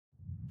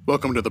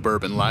Welcome to the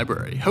Bourbon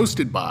Library,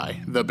 hosted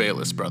by the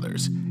Bayless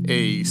Brothers.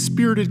 A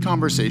spirited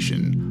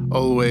conversation,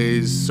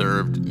 always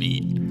served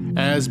neat,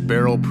 as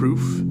barrel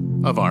proof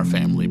of our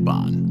family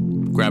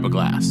bond. Grab a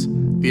glass.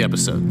 The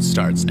episode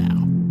starts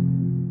now.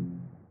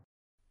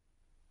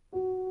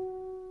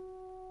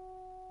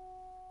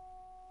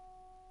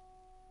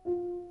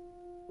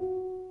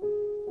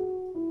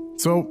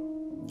 So,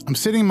 I'm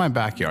sitting in my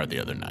backyard the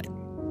other night,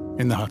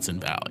 in the Hudson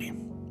Valley.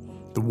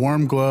 The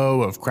warm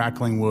glow of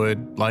crackling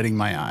wood lighting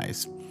my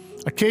eyes,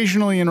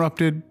 occasionally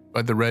interrupted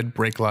by the red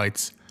brake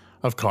lights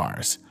of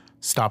cars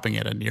stopping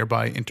at a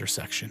nearby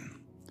intersection.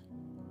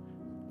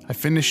 I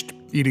finished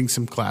eating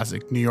some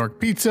classic New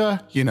York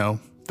pizza,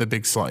 the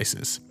big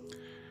slices,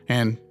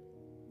 and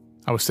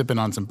I was sipping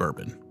on some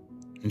bourbon.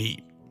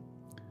 Neat.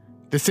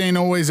 This ain't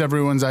always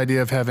everyone's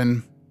idea of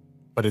heaven,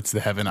 but it's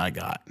the heaven I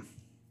got.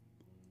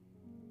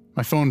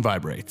 My phone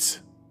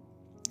vibrates.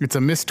 It's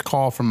a missed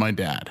call from my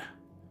dad.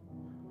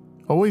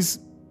 Always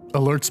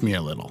alerts me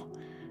a little.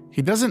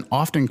 He doesn't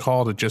often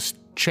call to just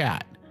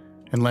chat,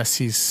 unless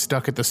he's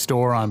stuck at the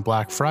store on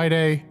Black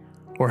Friday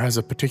or has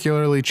a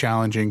particularly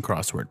challenging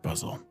crossword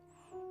puzzle.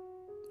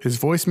 His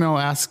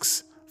voicemail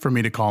asks for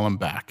me to call him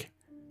back.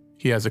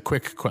 He has a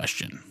quick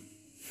question.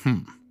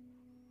 And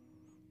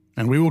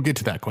we will get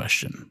to that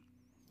question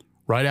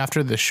right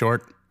after this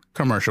short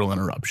commercial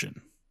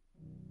interruption.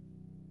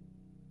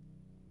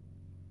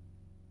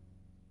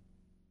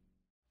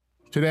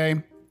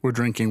 Today, we're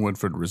drinking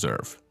Woodford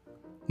Reserve.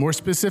 More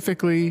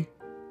specifically,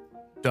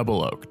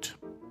 Double Oaked.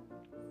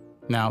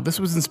 Now, this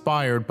was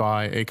inspired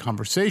by a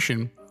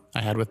conversation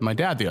I had with my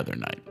dad the other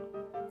night,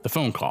 the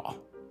phone call.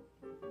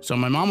 So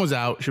my mom was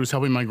out, she was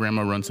helping my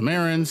grandma run some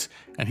errands,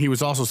 and he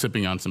was also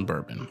sipping on some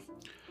bourbon.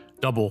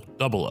 Double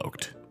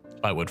Oaked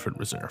by Woodford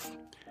Reserve.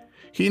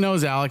 He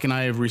knows Alec and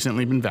I have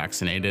recently been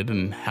vaccinated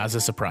and has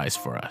a surprise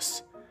for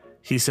us.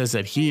 He says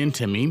that he and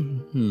Timmy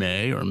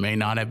may or may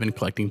not have been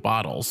collecting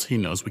bottles he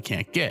knows we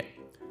can't get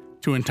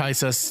to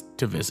entice us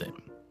to visit.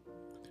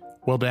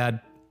 Well, Dad,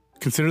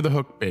 consider the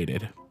hook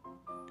baited.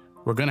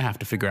 We're gonna have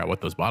to figure out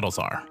what those bottles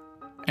are,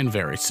 and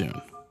very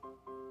soon.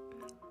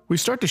 We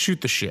start to shoot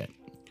the shit.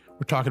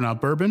 We're talking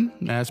about bourbon,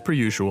 as per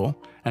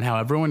usual, and how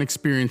everyone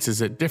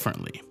experiences it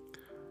differently.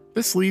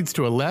 This leads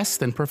to a less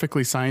than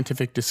perfectly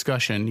scientific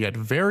discussion, yet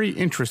very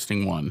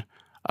interesting one,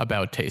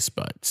 about taste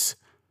buds.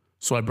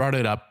 So I brought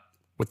it up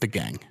with the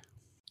gang.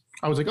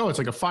 I was like, oh, it's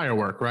like a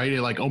firework, right?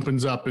 It like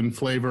opens up in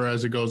flavor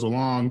as it goes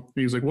along.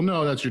 He was like, well,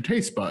 no, that's your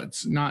taste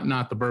buds,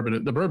 not the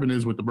bourbon. The bourbon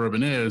is what the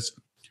bourbon is.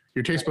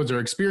 Your taste buds are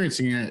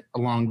experiencing it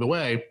along the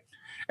way.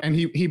 And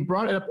he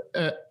brought it up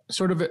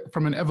sort of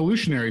from an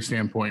evolutionary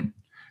standpoint.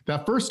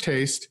 That first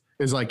taste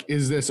is like,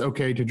 is this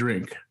okay to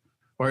drink?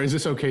 Or is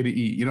this okay to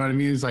eat? You know what I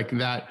mean? It's like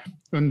that.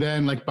 And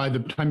then like by the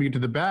time you get to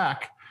the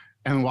back,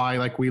 and why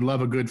like we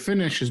love a good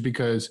finish is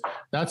because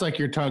that's like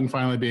your tongue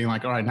finally being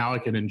like, all right, now I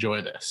can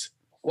enjoy this.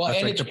 Well, that's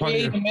and like it's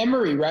creating a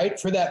memory, right,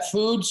 for that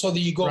food so that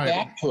you go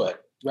back to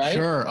it, right?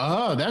 Sure.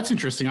 Oh, that's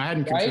interesting. I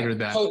hadn't considered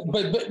that. So,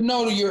 but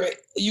no,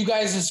 you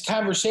guys'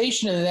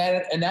 conversation and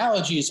that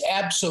analogy is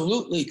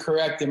absolutely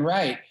correct and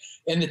right.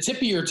 And the tip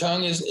of your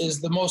tongue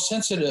is the most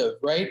sensitive,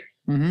 right?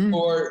 Mm-hmm.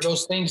 For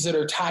those things that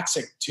are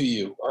toxic to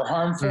you or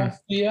harmful to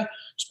you.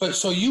 But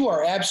so you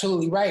are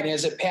absolutely right.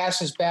 As it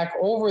passes back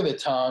over the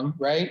tongue,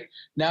 right?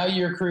 Now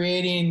you're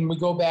creating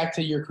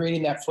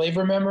that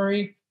flavor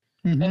memory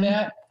and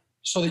that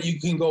so that you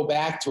can go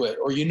back to it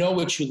or you know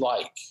what you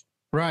like.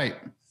 Right.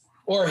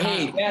 Or,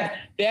 hey,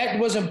 that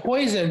wasn't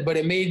poison, but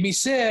it made me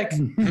sick.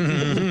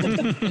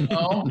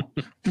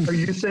 Are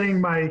you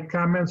saying my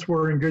comments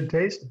were in good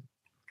taste?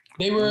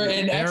 They were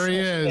in excellent.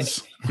 There he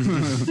is.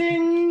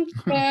 Ding,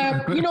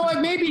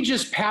 maybe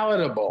just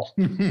palatable.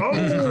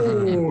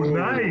 Oh,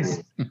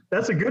 nice.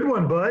 That's a good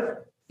one, bud.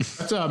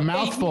 That's a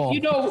mouthful.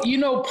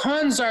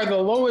 Puns are the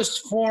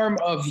lowest form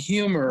of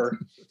humor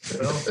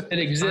that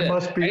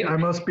exists. I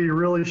must be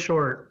really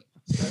short.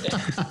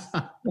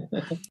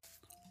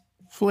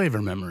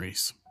 Flavor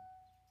memories.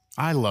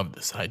 I love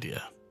this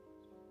idea.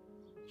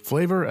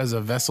 Flavor as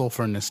a vessel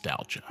for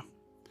nostalgia.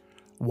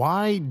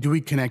 Why do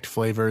we connect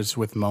flavors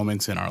with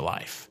moments in our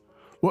life?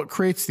 What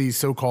creates these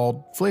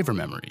so-called flavor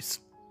memories?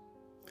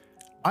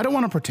 I don't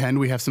want to pretend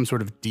we have some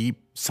sort of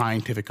deep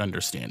scientific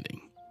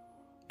understanding,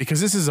 because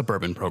this is a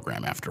bourbon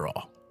program after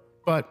all.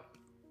 But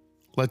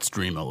let's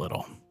dream a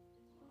little.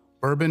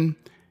 Bourbon,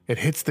 it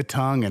hits the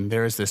tongue and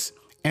there's this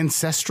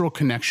ancestral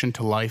connection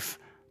to life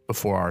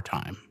before our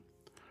time.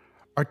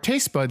 Our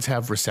taste buds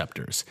have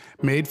receptors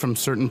made from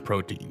certain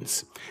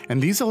proteins,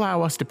 and these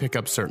allow us to pick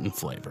up certain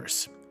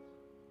flavors.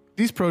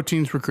 These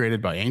proteins were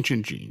created by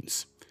ancient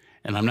genes,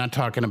 and I'm not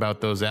talking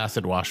about those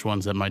acid wash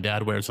ones that my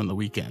dad wears on the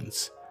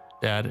weekends.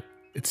 Dad,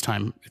 it's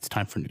time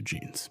for new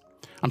genes.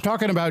 I'm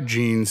talking about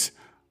genes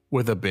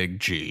with a big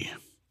G.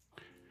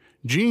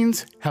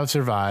 Genes have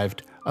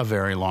survived a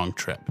very long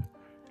trip,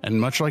 and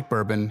much like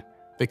bourbon,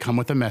 they come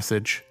with a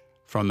message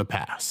from the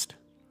past.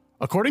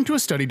 According to a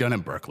study done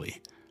at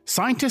Berkeley,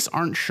 scientists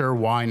aren't sure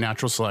why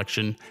natural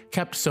selection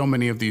kept so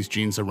many of these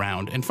genes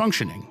around and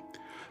functioning,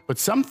 but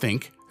some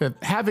think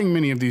that having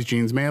many of these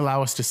genes may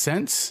allow us to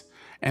sense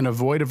and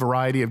avoid a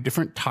variety of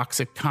different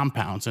toxic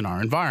compounds in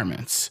our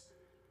environments.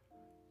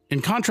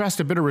 In contrast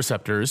to bitter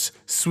receptors,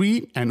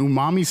 sweet and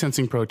umami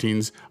sensing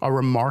proteins are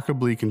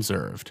remarkably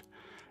conserved.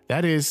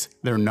 That is,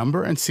 their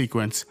number and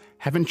sequence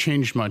haven't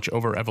changed much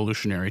over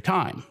evolutionary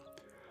time.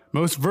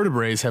 Most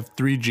vertebrates have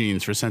 3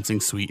 genes for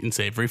sensing sweet and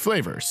savory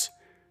flavors: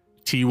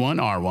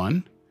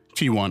 T1R1,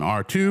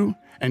 T1R2,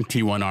 and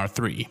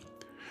T1R3.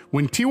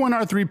 When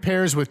T1R3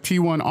 pairs with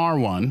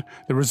T1R1,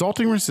 the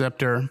resulting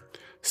receptor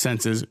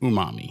senses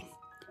umami.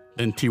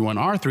 Then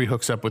T1R3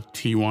 hooks up with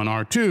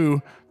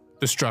T1R2,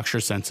 the structure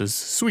senses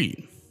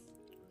sweet.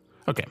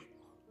 Okay,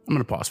 I'm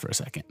gonna pause for a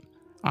second.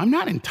 I'm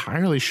not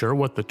entirely sure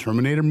what the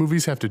Terminator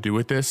movies have to do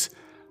with this,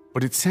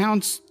 but it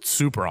sounds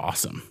super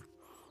awesome.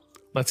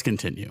 Let's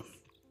continue.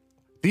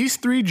 These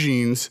 3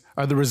 genes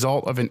are the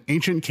result of an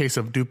ancient case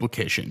of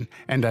duplication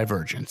and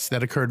divergence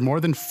that occurred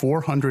more than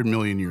 400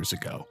 million years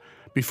ago,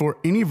 before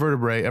any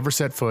vertebrae ever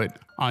set foot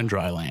on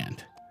dry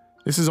land.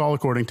 This is all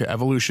according to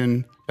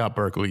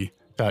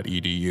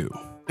evolution.berkeley.edu.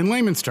 In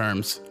layman's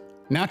terms,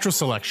 natural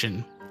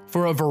selection,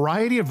 for a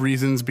variety of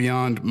reasons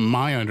beyond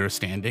my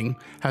understanding,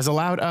 has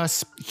allowed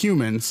us,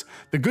 humans,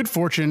 the good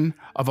fortune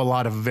of a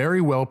lot of very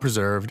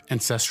well-preserved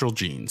ancestral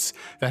genes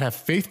that have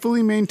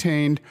faithfully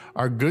maintained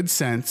our good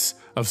sense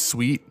of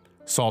sweet,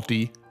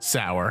 salty,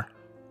 sour,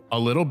 a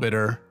little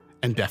bitter,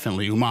 and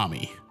definitely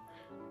umami.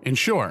 In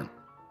short,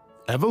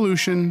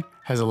 evolution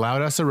has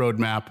allowed us a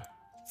roadmap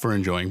for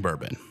enjoying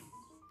bourbon.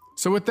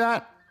 So with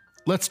that,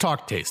 let's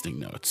talk tasting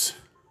notes.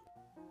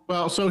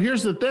 Well, so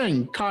here's the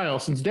thing, Kyle,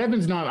 since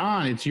Devin's not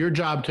on, it's your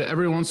job to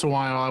every once in a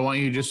while, I want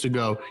you just to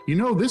go,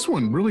 this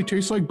one really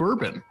tastes like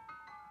bourbon.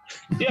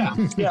 Yeah.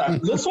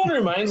 This one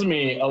reminds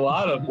me a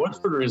lot of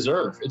Woodford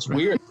Reserve. It's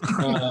weird.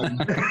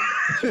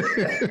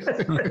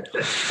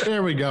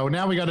 There we go.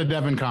 Now we got a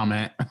Devin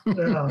comment.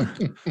 Yeah.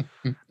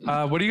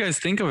 What do you guys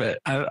think of it?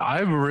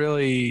 I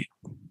really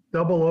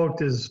Double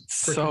oaked is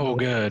so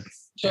good.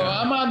 So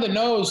I'm on the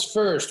nose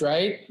first,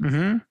 right?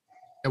 Mm-hmm.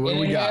 And what do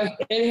we got?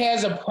 It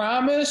has a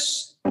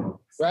promise,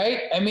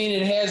 right? I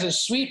mean, it has a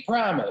sweet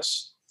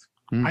promise.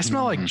 I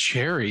smell like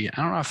cherry. I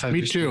don't know if that.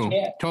 Me too.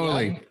 Yeah,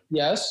 Totally.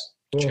 Yes.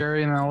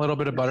 Cherry and a little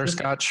bit of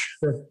butterscotch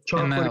The and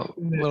chocolate. that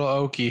little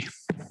oaky.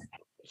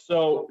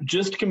 So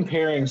just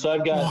comparing, so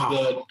I've got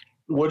the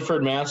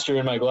Woodford Master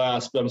in my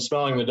glass, but I'm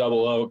smelling the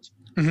double oaked.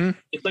 Mm-hmm.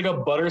 It's like a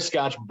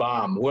butterscotch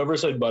bomb. Whoever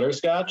said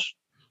butterscotch,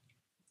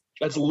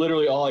 that's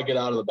literally all I get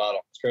out of the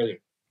bottle. It's crazy.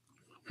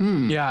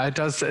 Yeah, it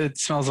does. It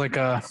smells like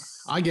a.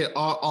 I get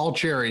all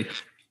cherry.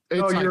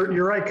 No, It's like-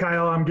 you're right,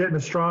 Kyle. I'm getting a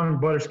strong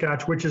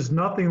butterscotch, which is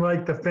nothing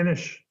like the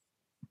finish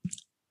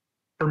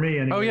for me.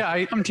 Anyway. Oh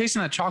yeah, I'm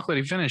tasting that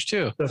chocolatey finish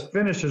too. The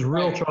finish is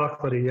real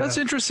chocolatey. Yeah. That's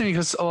interesting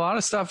because a lot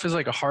of stuff is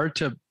like hard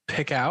to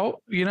pick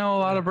out. A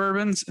lot of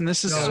bourbons, and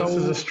this is No, so this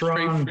is a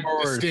strong-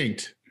 straightforward.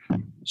 distinct.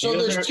 So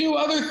there's 2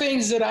 other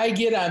things that I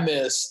get on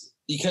this,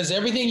 because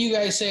everything you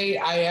guys say,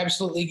 I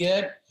absolutely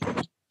get.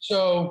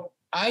 So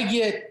I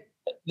get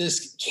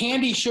this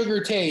candy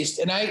sugar taste,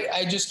 and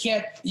I just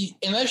can't,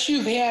 unless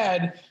you've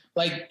had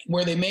like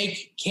where they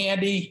make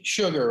candy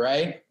sugar,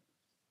 right?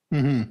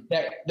 Mm-hmm.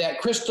 That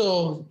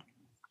crystal.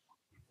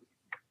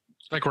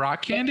 Like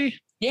rock candy.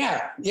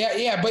 Yeah,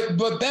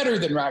 but better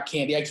than rock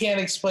candy. I can't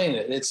explain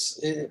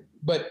it.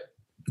 But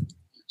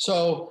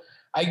so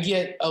I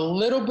get a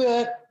little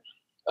bit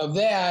of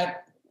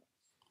that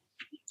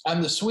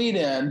on the sweet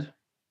end.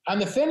 On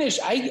the finish,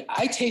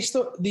 I taste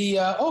the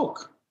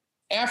oak.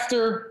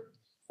 After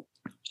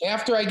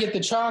I get the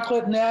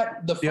chocolate and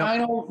that, the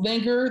final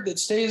linger that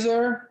stays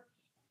there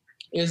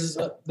is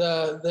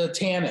the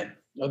tannin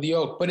of the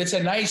oak, but it's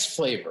a nice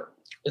flavor.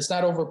 It's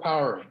not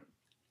overpowering.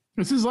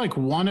 This is like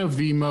one of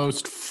the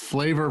most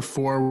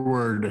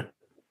flavor-forward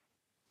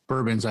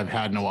bourbons I've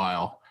had in a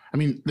while. I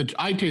mean,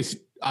 I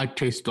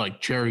taste like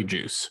cherry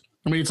juice.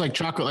 I mean, it's like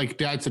chocolate, like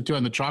Dad said too,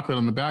 on the chocolate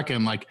on the back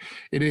end, like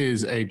it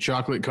is a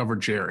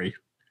chocolate-covered cherry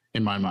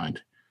in my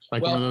mind.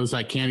 Like one of those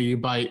like candy you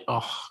bite.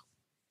 Oh,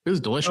 it is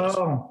delicious.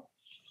 Oh,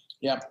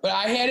 Yeah, but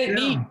I had it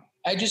neat.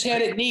 I just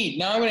had it neat.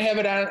 Now I'm going to have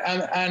it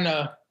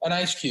on an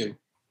ice cube.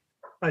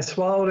 I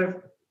swallowed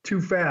it too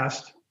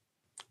fast.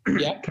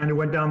 Yeah. Kind of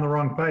went down the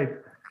wrong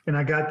pipe, and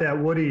I got that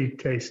woody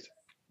taste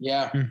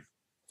Yeah.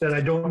 that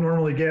I don't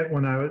normally get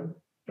when I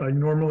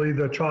normally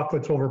the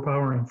chocolate's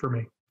overpowering for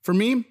me. For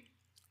me,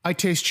 I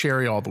taste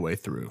cherry all the way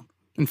through.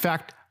 In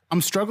fact,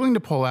 I'm struggling to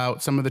pull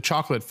out some of the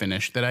chocolate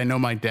finish that I know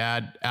my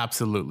dad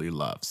absolutely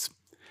loves.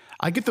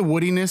 I get the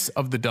woodiness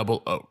of the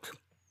double oak.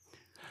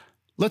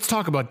 Let's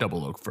talk about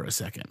double oak for a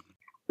second.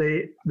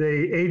 They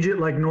age it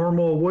like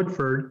normal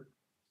Woodford,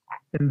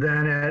 and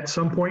then at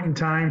some point in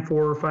time,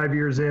 4 or 5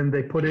 years in,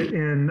 they put it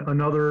in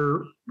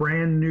another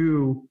brand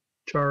new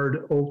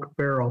charred oak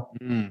barrel.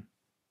 Mm.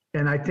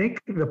 And I think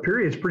the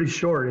period is pretty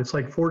short. It's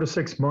like 4 to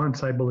 6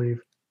 months, I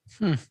believe.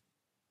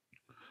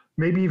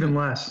 Maybe even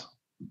less,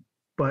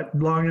 but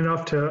long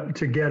enough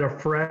to get a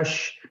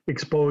fresh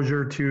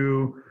exposure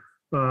to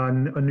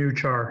a new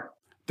char.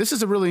 This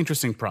is a really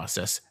interesting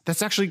process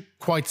that's actually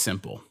quite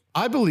simple.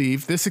 I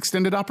believe this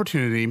extended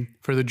opportunity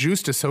for the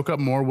juice to soak up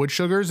more wood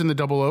sugars in the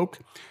double oak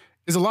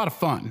is a lot of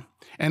fun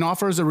and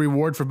offers a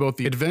reward for both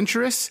the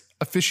adventurous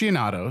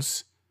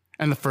aficionados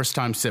and the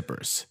first-time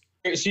sippers.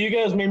 So you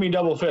guys made me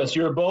double fist.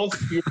 You're both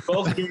you're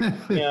all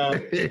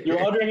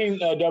drinking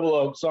double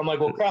oak. So I'm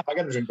like, well, crap, I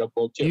got to drink double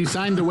oak too. You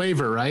signed the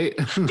waiver, right?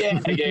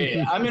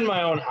 Yeah. I'm in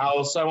my own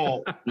house. I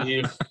won't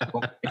leave.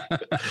 But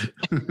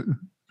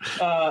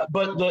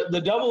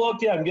the double oak,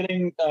 I'm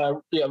getting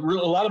a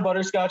lot of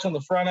butterscotch on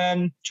the front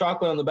end,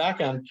 chocolate on the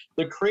back end.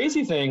 The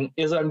crazy thing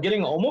is I'm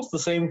getting almost the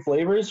same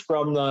flavors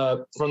from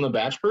the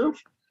batch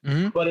proof,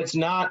 but it's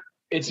not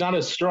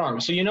as strong.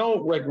 So,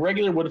 like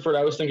regular Woodford, I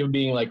always think of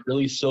being like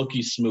really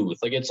silky smooth.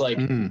 Like it's like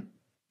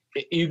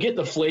you get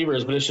the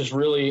flavors, but it's just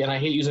really, and I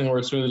hate using the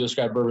word smooth to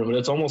describe bourbon, but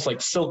it's almost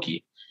like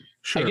silky.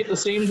 Sure. I get the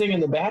same thing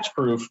in the batch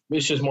proof.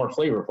 It's just more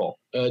flavorful.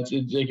 It's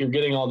like you're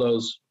getting all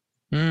those.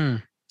 So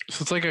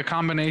it's like a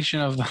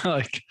combination of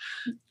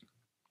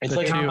It's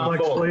like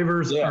complex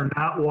flavors are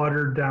not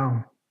watered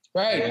down.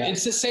 Right. Yeah.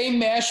 It's the same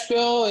mash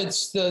bill.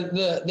 It's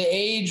the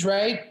age,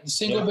 right? The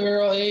single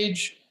barrel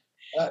age.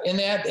 And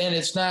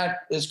it's not,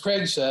 as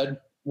Craig said,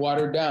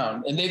 watered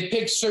down. And they've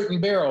picked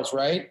certain barrels,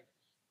 right,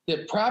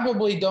 that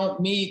probably don't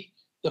meet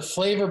the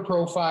flavor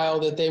profile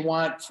that they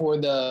want for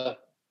the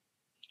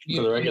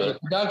regular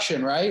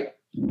production, right?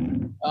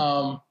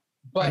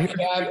 But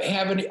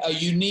having a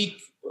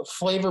unique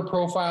flavor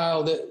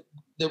profile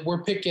that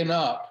we're picking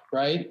up,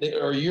 right,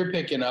 or you're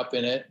picking up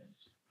in it.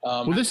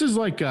 Well, this is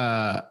like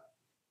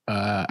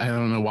I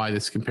don't know why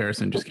this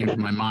comparison just came to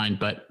my mind,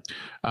 but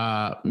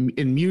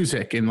in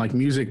music and like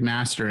music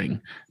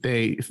mastering,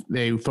 they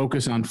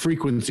focus on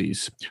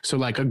frequencies. So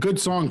like a good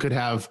song could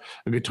have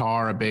a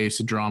guitar, a bass,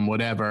 a drum,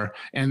 whatever,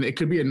 and it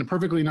could be a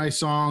perfectly nice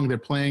song. They're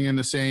playing in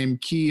the same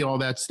key, all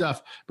that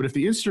stuff. But if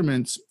the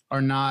instruments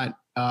are not,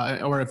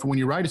 or if when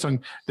you write a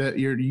song that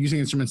you're using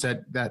instruments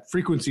that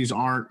frequencies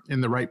aren't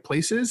in the right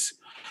places,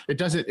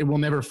 it will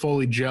never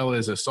fully gel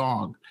as a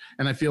song.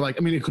 And I feel like,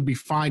 it could be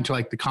fine to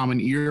like the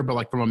common ear, but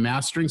like from a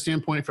mastering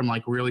standpoint, from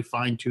like really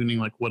fine tuning,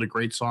 like what a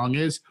great song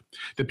is,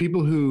 the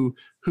people who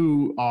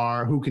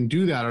can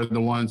do that are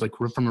the ones, like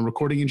from a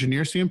recording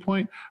engineer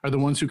standpoint, are the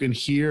ones who can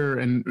hear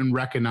and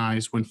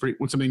recognize when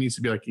something needs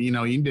to be like, you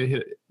need to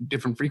hit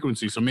different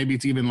frequencies. So maybe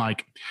it's even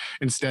like,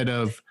 instead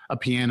of a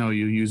piano,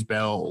 you use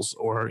bells,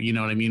 or, you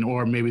know what I mean?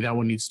 Or maybe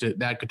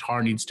that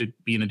guitar needs to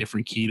be in a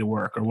different key to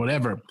work or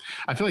whatever.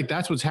 I feel like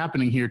that's what's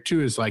happening here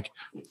too, is like,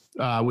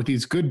 with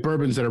these good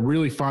bourbons that are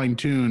really fine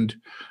tuned,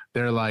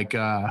 they're like,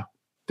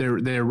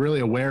 they're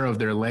really aware of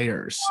their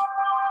layers.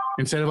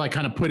 Instead of like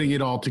kind of putting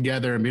it all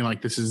together and being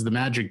like, this is the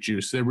magic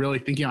juice, they're really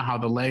thinking about how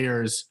the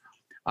layers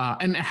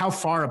and how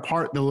far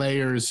apart the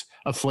layers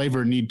of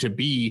flavor need to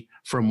be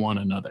from one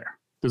another.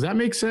 Does that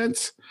make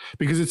sense?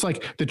 Because it's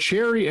like the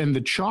cherry and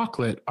the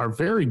chocolate are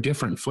very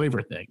different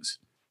flavor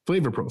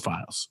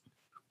profiles,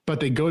 but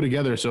they go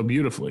together so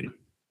beautifully.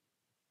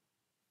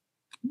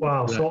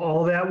 Wow. So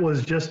all that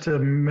was just to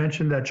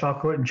mention that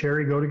chocolate and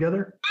cherry go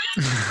together?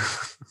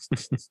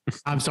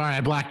 I'm sorry,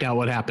 I blacked out.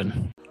 What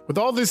happened? With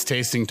all this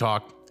tasting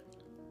talk,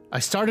 I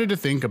started to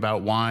think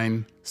about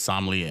wine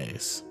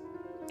sommeliers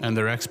and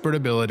their expert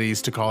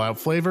abilities to call out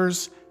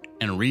flavors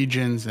and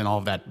regions and all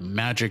of that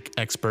magic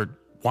expert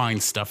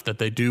wine stuff that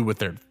they do with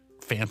their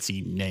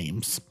fancy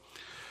names.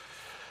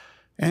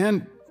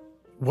 And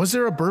was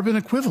there a bourbon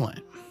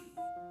equivalent?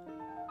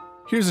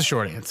 Here's the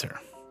short answer.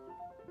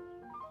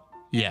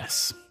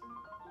 Yes.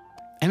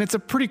 And it's a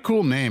pretty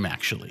cool name,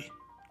 actually.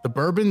 The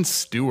Bourbon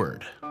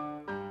Steward.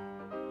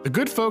 The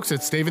good folks at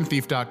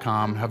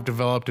staveandthief.com have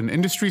developed an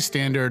industry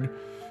standard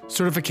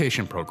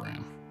certification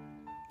program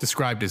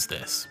described as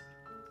this.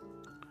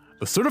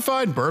 The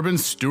Certified Bourbon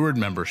Steward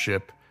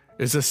membership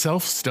is a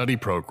self-study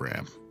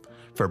program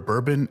for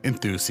bourbon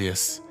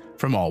enthusiasts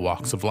from all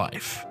walks of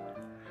life.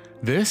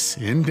 This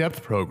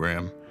in-depth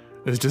program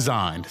is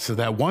designed so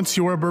that once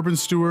you're a bourbon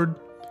steward,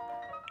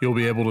 you'll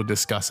be able to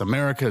discuss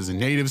America's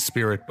native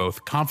spirit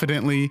both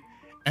confidently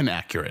and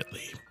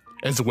accurately,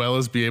 as well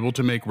as be able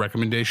to make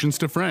recommendations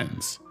to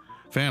friends,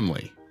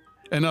 family,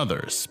 and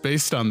others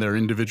based on their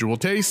individual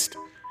taste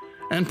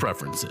and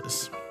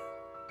preferences.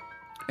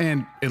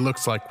 And it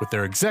looks like with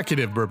their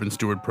executive bourbon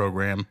steward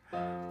program,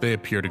 they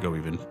appear to go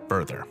even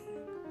further.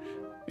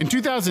 In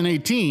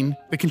 2018,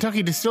 the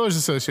Kentucky Distillers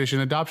Association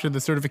adopted the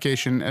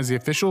certification as the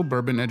official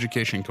bourbon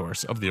education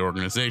course of the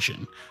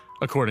organization,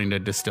 according to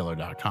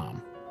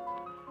distiller.com.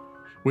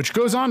 Which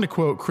goes on to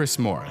quote Chris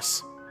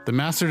Morris, the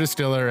master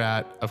distiller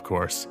at, of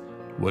course,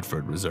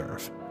 Woodford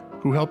Reserve,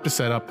 who helped to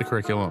set up the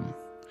curriculum.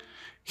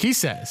 He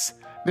says,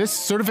 this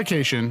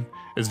certification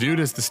is viewed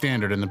as the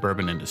standard in the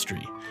bourbon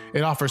industry.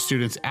 It offers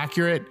students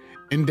accurate,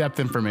 in-depth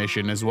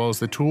information as well as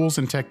the tools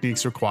and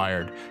techniques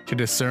required to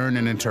discern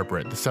and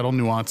interpret the subtle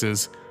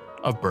nuances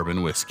of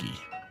bourbon whiskey.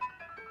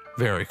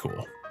 Very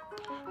cool.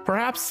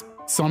 Perhaps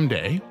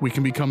someday we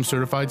can become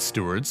certified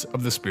stewards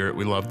of the spirit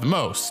we love the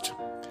most.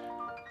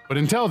 But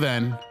until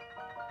then,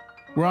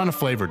 we're on a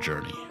flavor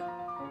journey,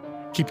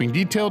 keeping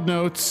detailed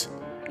notes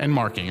and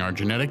marking our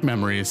genetic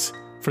memories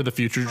for the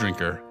future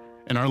drinker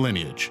in our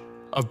lineage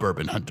of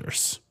bourbon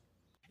hunters.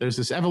 There's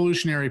this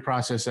evolutionary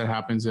process that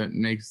happens that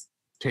makes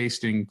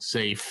tasting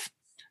safe.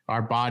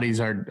 Our bodies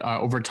are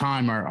over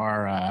time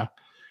are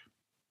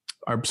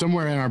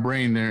somewhere in our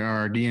brain, there,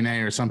 our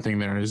DNA or something,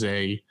 there is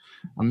a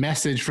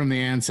message from the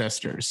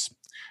ancestors,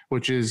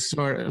 which is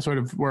sort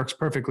of works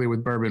perfectly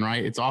with bourbon,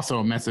 right? It's also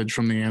a message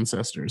from the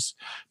ancestors.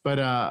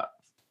 But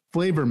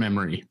flavor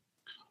memory,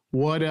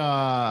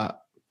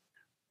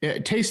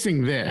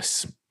 tasting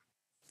this,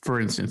 for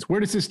instance, where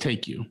does this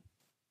take you?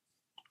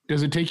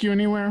 Does it take you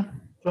anywhere?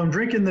 So I'm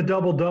drinking the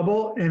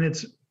double, and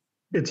it's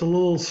a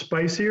little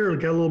spicier,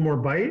 got a little more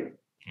bite.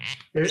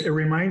 It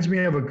reminds me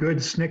of a good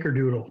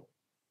snickerdoodle.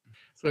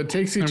 So it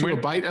takes you to a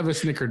bite of a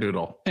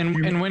snickerdoodle.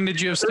 And when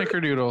did you have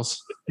snickerdoodles?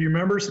 Do you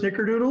remember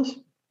snickerdoodles?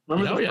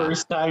 Remember the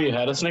first time you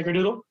had a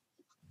snickerdoodle?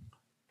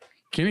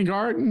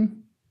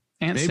 Kindergarten?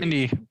 Aunt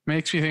Cindy.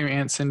 Makes me think of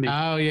Aunt Cindy.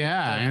 Oh,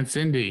 yeah, Aunt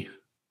Cindy.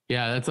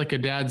 Yeah, that's like a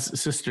dad's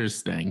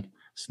sister's thing.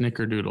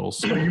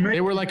 Snickerdoodles.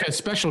 They were like a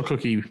special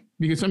cookie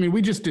because, I mean,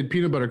 we just did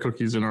peanut butter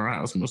cookies in our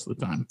house most of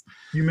the time.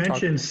 You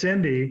mentioned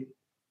Cindy.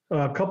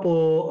 A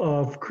couple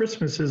of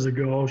Christmases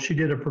ago, she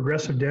did a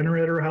progressive dinner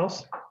at her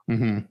house.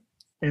 Mm-hmm.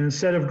 And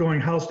instead of going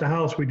house to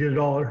house, we did it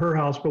all at her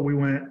house, but we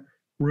went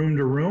room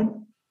to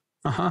room.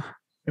 Uh-huh.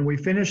 And we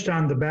finished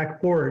on the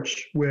back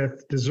porch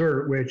with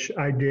dessert, which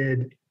I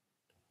did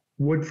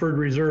Woodford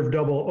Reserve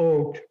Double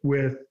Oaked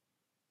with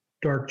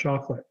dark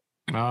chocolate.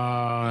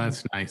 Oh,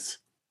 that's nice.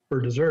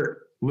 For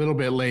dessert. A little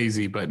bit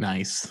lazy, but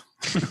nice.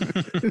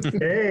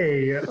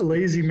 Hey,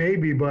 lazy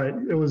maybe, but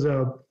it was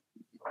a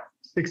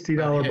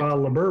 $60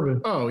 bottle of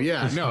bourbon. Oh,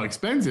 yeah. No,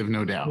 expensive,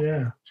 no doubt.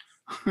 Yeah.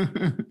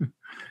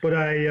 But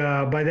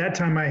I by that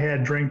time I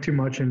had drank too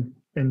much and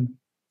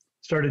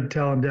started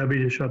telling Debbie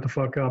to shut the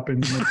fuck up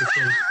and went to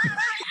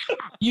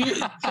sleep.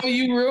 So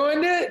you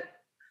ruined it?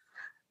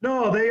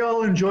 No, they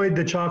all enjoyed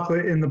the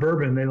chocolate in the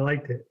bourbon. They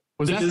liked it.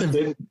 Was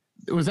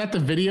that the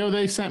video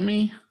they sent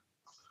me?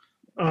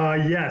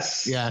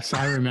 Yes. Yes,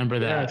 I remember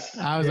that. Yes.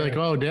 I was like,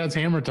 oh, Dad's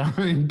hammer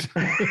timed.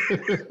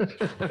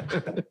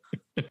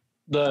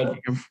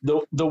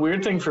 The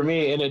weird thing for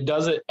me, and it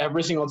does it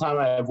every single time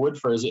I have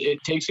Woodford, is it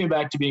takes me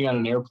back to being on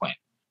an airplane.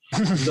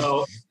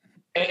 So,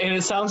 and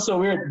it sounds so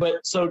weird, but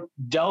so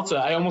Delta,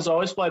 I almost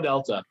always fly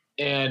Delta,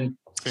 and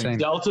Same.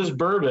 Delta's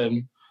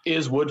bourbon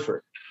is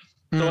Woodford.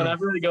 So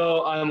whenever I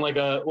go on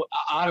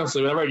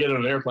honestly, whenever I get on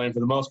an airplane, for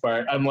the most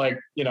part, I'm like,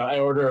 I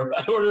order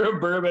a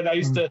bourbon. I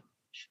used to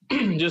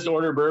just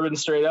order bourbon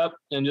straight up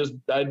and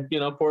I'd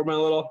pour my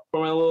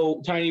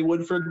little tiny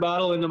Woodford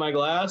bottle into my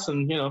glass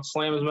and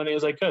slam as many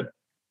as I could.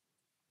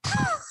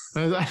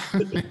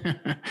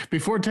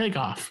 Before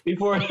takeoff.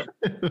 Before,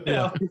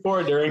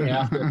 during,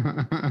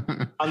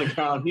 after, on the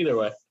ground, either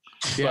way.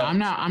 Yeah, but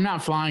I'm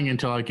not flying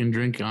until I can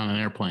drink on an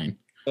airplane.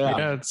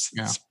 Yeah,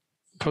 it's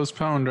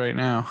postponed right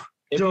now.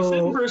 If you sit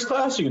in first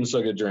class, you can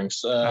still get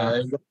drinks.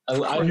 I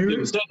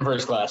didn't sit in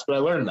first class, but I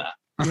learned that.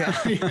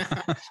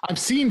 Yeah. I've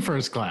seen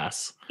first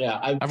class. Yeah,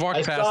 I've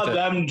walked past it. I saw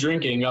them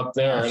drinking up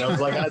there, and I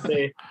was like, how'd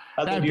they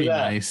do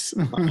that? Nice.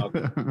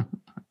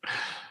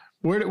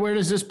 Where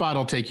does this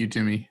bottle take you,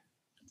 Timmy?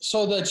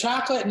 So the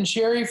chocolate and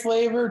cherry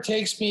flavor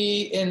takes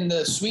me, and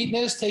the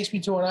sweetness takes me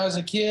to when I was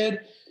a kid,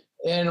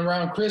 and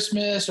around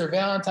Christmas or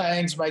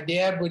Valentine's, my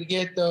dad would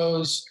get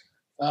those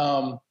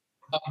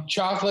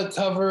chocolate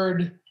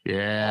covered.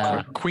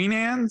 Yeah. Queen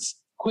Anne's?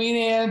 Queen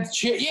Anne.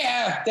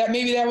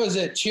 That was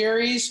it.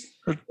 Cherries.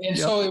 And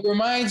so it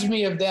reminds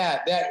me of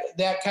that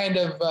kind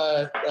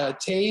of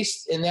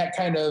taste and that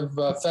kind of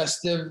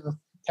festive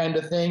kind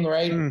of thing,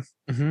 right?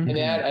 Mm-hmm. And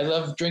that I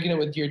love drinking it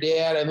with your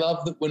dad. I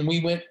love when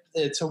we went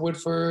to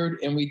Woodford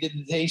and we did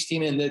the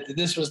tasting, and that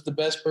this was the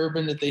best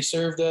bourbon that they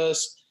served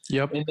us.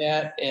 Yep.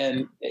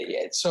 And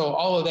so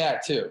all of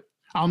that too.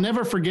 I'll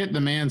never forget the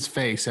man's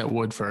face at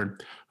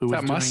Woodford, who was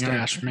that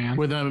mustache, man,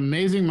 with an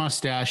amazing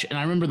mustache. And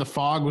I remember the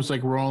fog was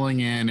like rolling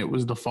in. It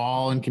was the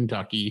fall in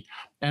Kentucky.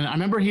 And I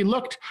remember he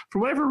looked, for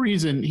whatever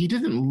reason, he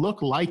didn't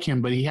look like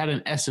him, but he had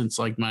an essence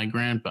like my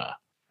grandpa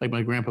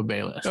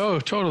Bayless. Oh,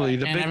 totally.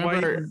 The and big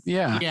remember, white.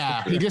 Yeah.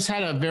 Yeah. He just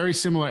had a very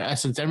similar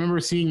essence. I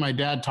remember seeing my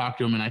dad talk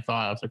to him, and I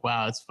was like,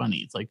 wow, that's funny.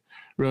 It's like,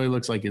 really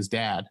looks like his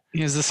dad.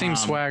 He has the same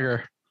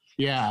swagger.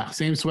 Yeah.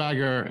 Same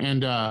swagger.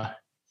 And,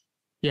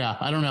 yeah,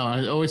 I don't know.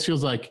 It always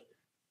feels like,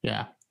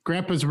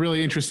 Grandpa's a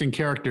really interesting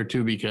character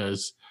too,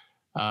 because,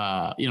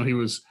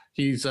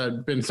 he's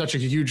been such a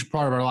huge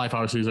part of our life.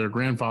 Obviously, he's our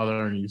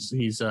grandfather, and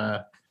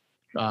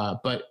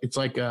but it's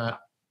like,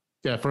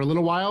 for a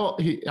little while,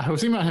 I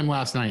was thinking about him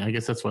last night. I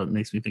guess that's what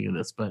makes me think of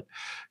this, but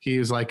he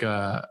is like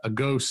a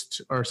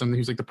ghost or something. He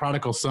was like the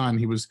prodigal son.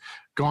 He was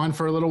gone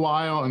for a little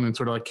while and then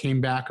sort of like came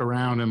back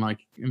around and like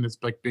in this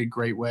like big,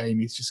 great way. And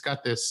he's just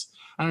got this,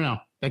 I don't know.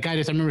 That guy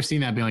I remember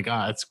seeing that being like,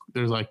 I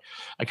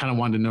kind of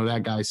wanted to know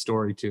that guy's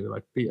story too.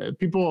 Like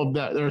people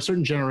that there are a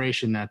certain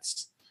generation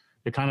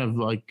they're kind of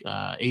like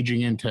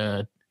aging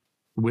into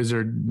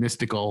wizard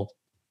mystical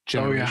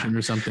generation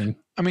or something.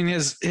 I mean,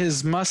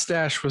 his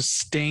mustache was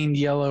stained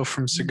yellow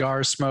from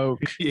cigar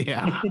smoke.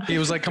 Yeah. He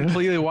was like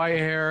completely white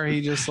hair.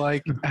 He just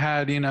like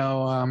had, It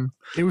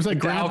was like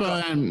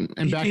Grandpa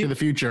and Back to the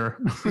Future.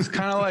 He's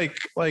kind of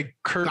like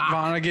Kurt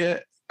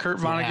Vonnegut. Kurt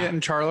Vonnegut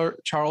and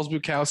Charles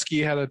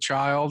Bukowski had a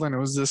child, and it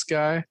was this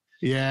guy.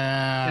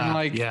 Yeah.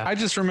 And I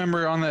just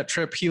remember on that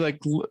trip, he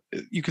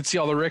you could see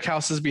all the rick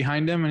houses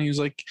behind him, and he was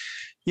like,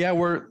 yeah,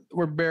 we're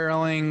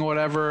barreling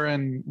whatever,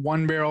 and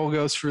one barrel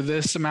goes for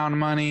this amount of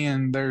money,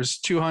 and there's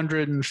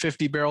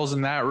 250 barrels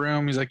in that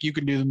room. He's like, you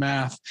can do the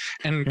math,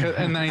 and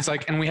then he's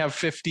like, and we have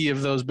 50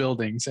 of those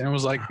buildings, and it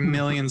was like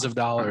millions of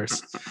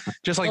dollars,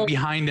 just like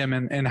behind him,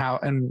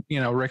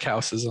 and rick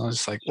houses. And I was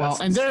just like, well,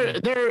 and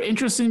they're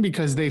interesting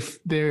because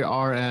they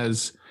are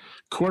as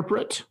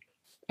corporate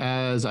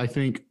as I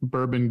think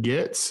bourbon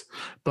gets,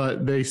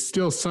 but they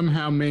still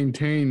somehow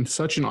maintain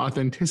such an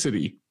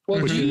authenticity.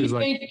 Well, do you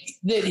think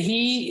that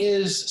he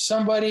is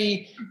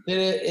somebody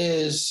that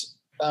is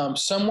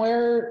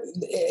somewhere?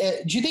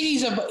 Do you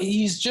think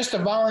he's just a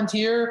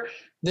volunteer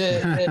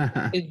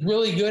that is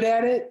really good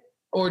at it,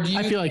 or do you?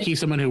 I feel like he's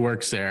someone who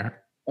works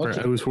there, or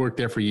who's worked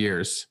there for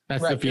years.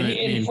 That's right. the feeling.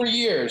 And for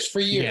years.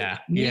 Yeah.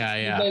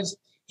 Because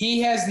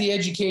he has the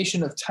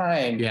education of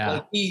time. Yeah,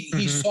 like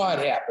he saw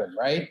it happen,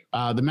 right?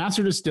 The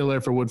master distiller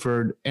for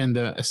Woodford and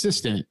the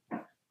assistant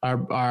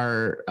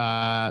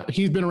are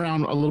he's been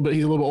around a little bit.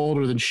 He's a little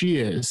older than she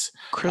is.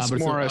 Chris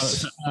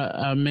Morris,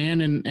 a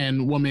man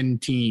and woman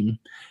team,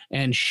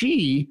 and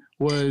she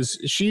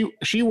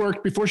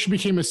worked before she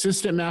became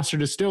assistant master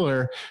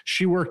distiller.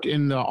 She worked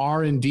in the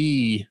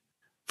R&D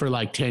for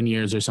like 10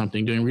 years or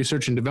something, doing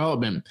research and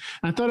development.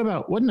 And I thought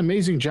about what an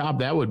amazing job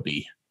that would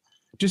be,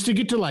 just to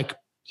get to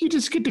you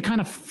just get to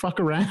kind of fuck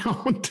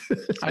around.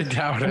 I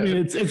doubt it. I mean,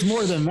 it's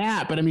more than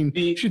that, but I mean,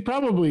 she's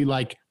probably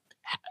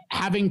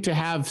having to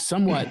have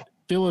somewhat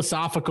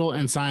philosophical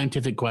and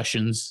scientific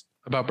questions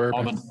about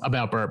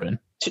bourbon.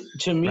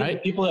 To me,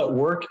 right? People that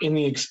work in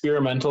the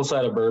experimental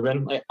side of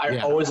bourbon, I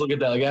always look at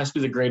that. It has to be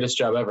the greatest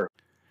job ever.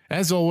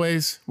 As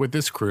always, with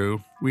this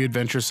crew, we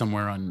adventure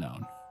somewhere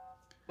unknown.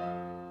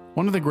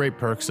 One of the great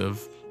perks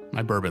of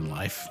my bourbon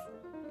life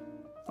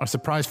are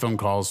surprise phone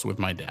calls with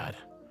my dad,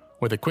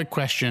 with a quick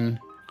question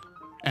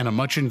and a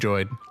much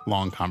enjoyed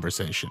long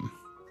conversation.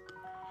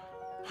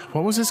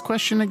 What was his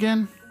question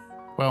again?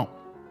 Well,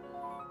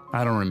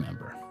 I don't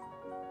remember.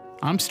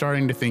 I'm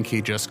starting to think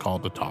he just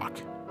called to talk.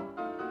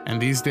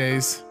 And these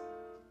days,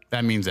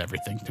 that means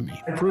everything to me.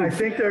 I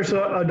think there's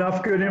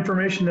enough good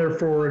information there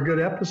for a good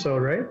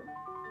episode, right?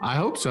 I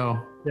hope so.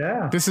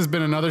 Yeah. This has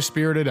been another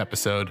spirited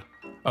episode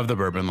of the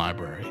Bourbon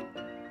Library.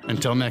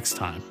 Until next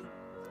time,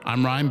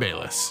 I'm Ryan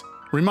Bayless,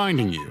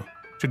 reminding you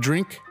to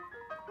drink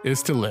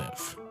is to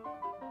live.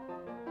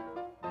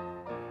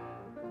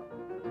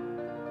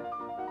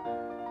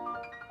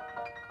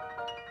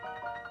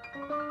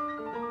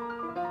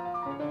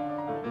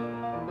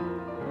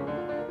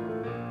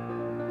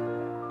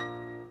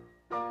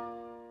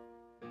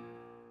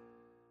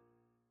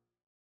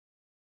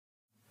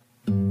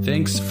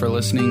 Thanks for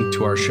listening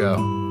to our show.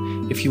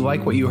 If you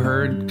like what you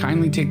heard,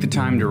 kindly take the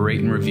time to rate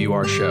and review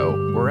our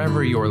show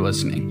wherever you're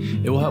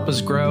listening. It will help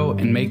us grow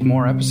and make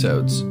more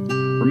episodes.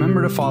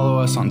 Remember to follow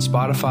us on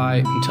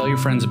Spotify and tell your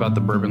friends about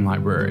the Bourbon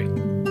Library.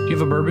 Do you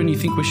have a bourbon you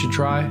think we should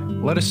try?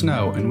 Let us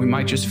know, and we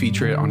might just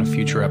feature it on a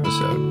future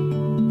episode.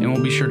 And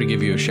we'll be sure to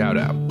give you a shout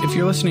out. If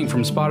you're listening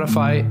from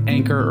Spotify,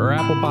 Anchor, or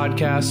Apple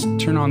Podcasts,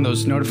 turn on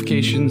those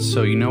notifications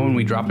so you know when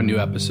we drop a new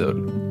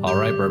episode. All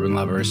right, bourbon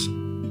lovers,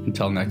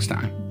 until next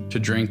time, to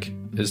drink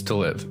is to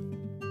live.